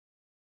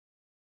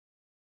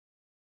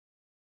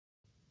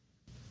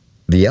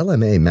The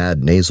LMA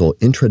MAD Nasal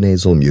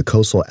Intranasal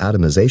Mucosal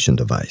Atomization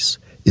device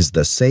is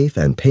the safe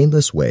and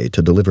painless way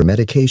to deliver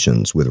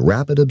medications with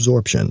rapid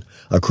absorption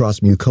across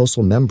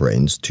mucosal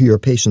membranes to your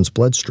patient's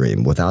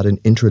bloodstream without an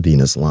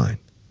intravenous line.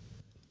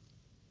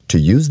 To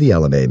use the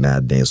LMA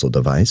MAD nasal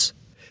device,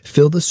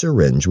 fill the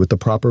syringe with the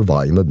proper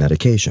volume of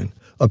medication,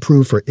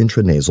 approved for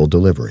intranasal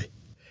delivery,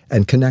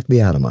 and connect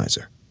the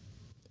atomizer.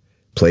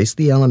 Place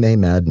the LMA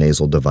MAD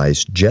nasal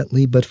device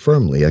gently but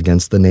firmly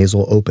against the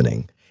nasal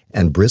opening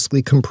and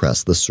briskly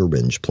compress the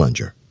syringe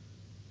plunger.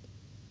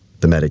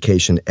 The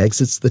medication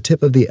exits the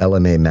tip of the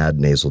LMA MAD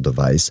nasal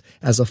device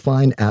as a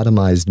fine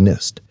atomized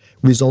mist,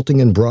 resulting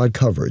in broad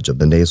coverage of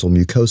the nasal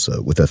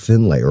mucosa with a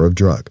thin layer of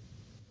drug.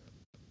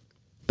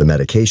 The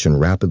medication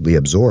rapidly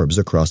absorbs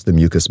across the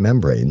mucous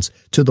membranes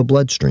to the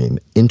bloodstream,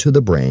 into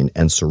the brain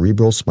and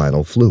cerebral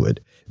spinal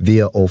fluid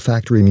via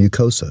olfactory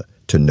mucosa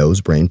to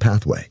nose-brain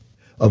pathway,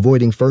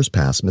 avoiding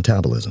first-pass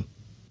metabolism.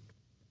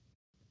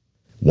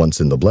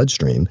 Once in the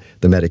bloodstream,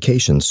 the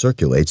medication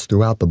circulates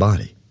throughout the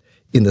body.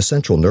 In the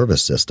central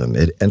nervous system,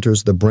 it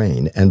enters the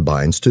brain and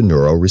binds to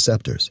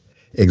neuroreceptors,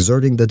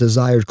 exerting the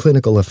desired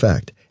clinical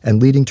effect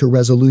and leading to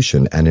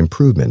resolution and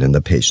improvement in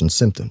the patient's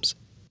symptoms.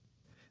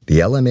 The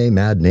LMA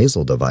MAD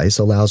nasal device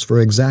allows for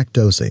exact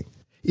dosing,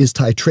 is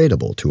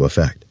titratable to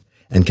effect,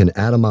 and can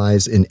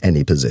atomize in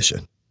any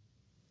position.